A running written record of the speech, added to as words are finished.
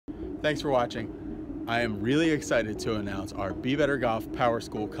Thanks for watching. I am really excited to announce our Be Better Golf Power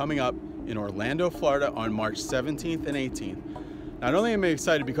School coming up in Orlando, Florida on March 17th and 18th. Not only am I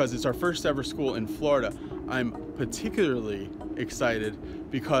excited because it's our first ever school in Florida, I'm particularly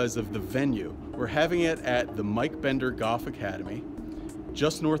excited because of the venue. We're having it at the BENDER Golf Academy,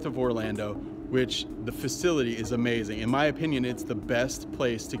 just north of Orlando, which the facility is amazing. In my opinion, it's the best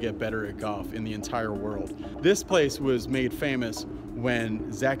place to get better at golf in the entire world. This place was made famous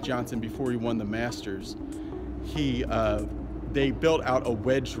when Zach Johnson, before he won the Masters, they built out a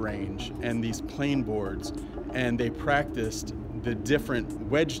wedge range and these plane boards, and they practiced the different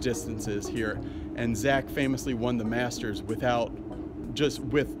wedge distances here. And Zach famously won the Masters with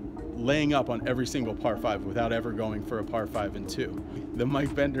laying up on every single par 5 without ever going for a par 5 and 2. The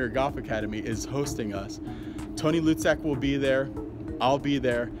BENDER Golf Academy is hosting us. Tony LUCZAK will be there, I'll be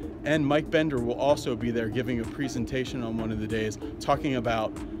there, and BENDER will also be there giving a presentation on one of the days, talking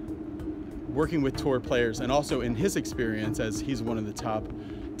about working with tour players, and also in his experience, as he's one of the top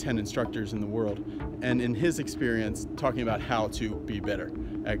 10 instructors in the world, and in his experience talking about how to be better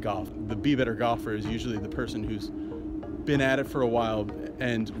at golf. The Be Better golfer is usually the person who's been at it for a while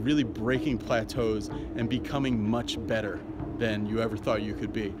and really breaking plateaus and becoming much better than you ever thought you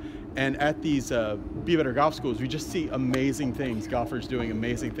could be. And at these Be Better golf schools, we just see amazing things, golfers doing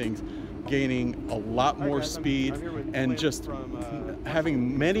amazing things, gaining a lot more speed, and just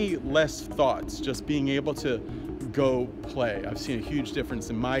having many less thoughts, just being able to go play. I've seen a huge difference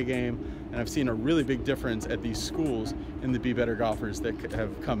in my game, and I've seen a really big difference at these schools in the Be Better golfers that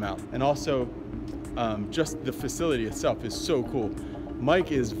have come out. And also, just the facility itself is so cool.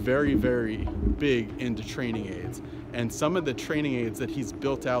 Mike is very, very big into training aids, and some of the training aids that he's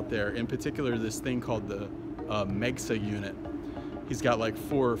built out there, in particular this thing called the MEGSA unit, he's got like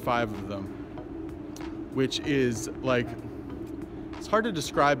 4 or 5 of them, which is like, it's hard to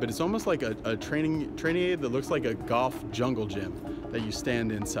describe, but it's almost like a training aid that looks like a golf jungle gym that you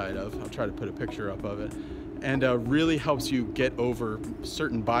stand inside of. I'll try to put a picture up of it. And really helps you get over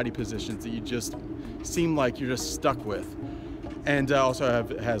certain body positions that you just seem like you're just stuck with. And also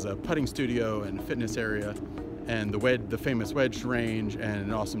has a putting studio and fitness area, and the famous wedge range, and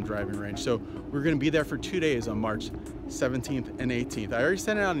an awesome driving range. So we're gonna be there for 2 days on March 17th and 18th. I already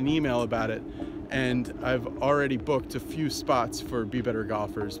sent out an email about it, and I've already booked a few spots for Be Better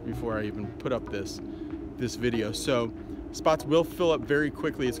golfers before I even put up this video. So spots will fill up very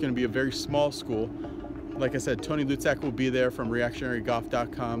quickly. It's gonna be a very small school. Like I said, Tony LUCZAK will be there from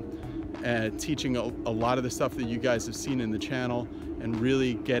reactionarygolf.com, teaching a lot of the stuff that you guys have seen in the channel, and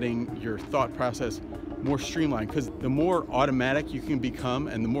really getting your thought process more streamlined, because the more automatic you can become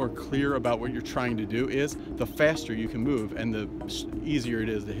and the more clear about what you're trying to do is, the faster you can move and the easier it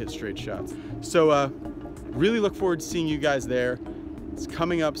is to hit straight shots. So really look forward to seeing you guys there. It's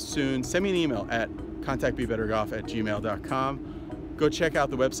coming up soon. Send me an email at contactbebettergolf@gmail.com. Go check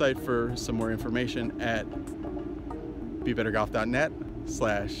out the website for some more information at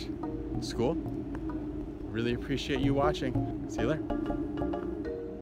bebettergolf.net/school. Really appreciate you watching. See you later.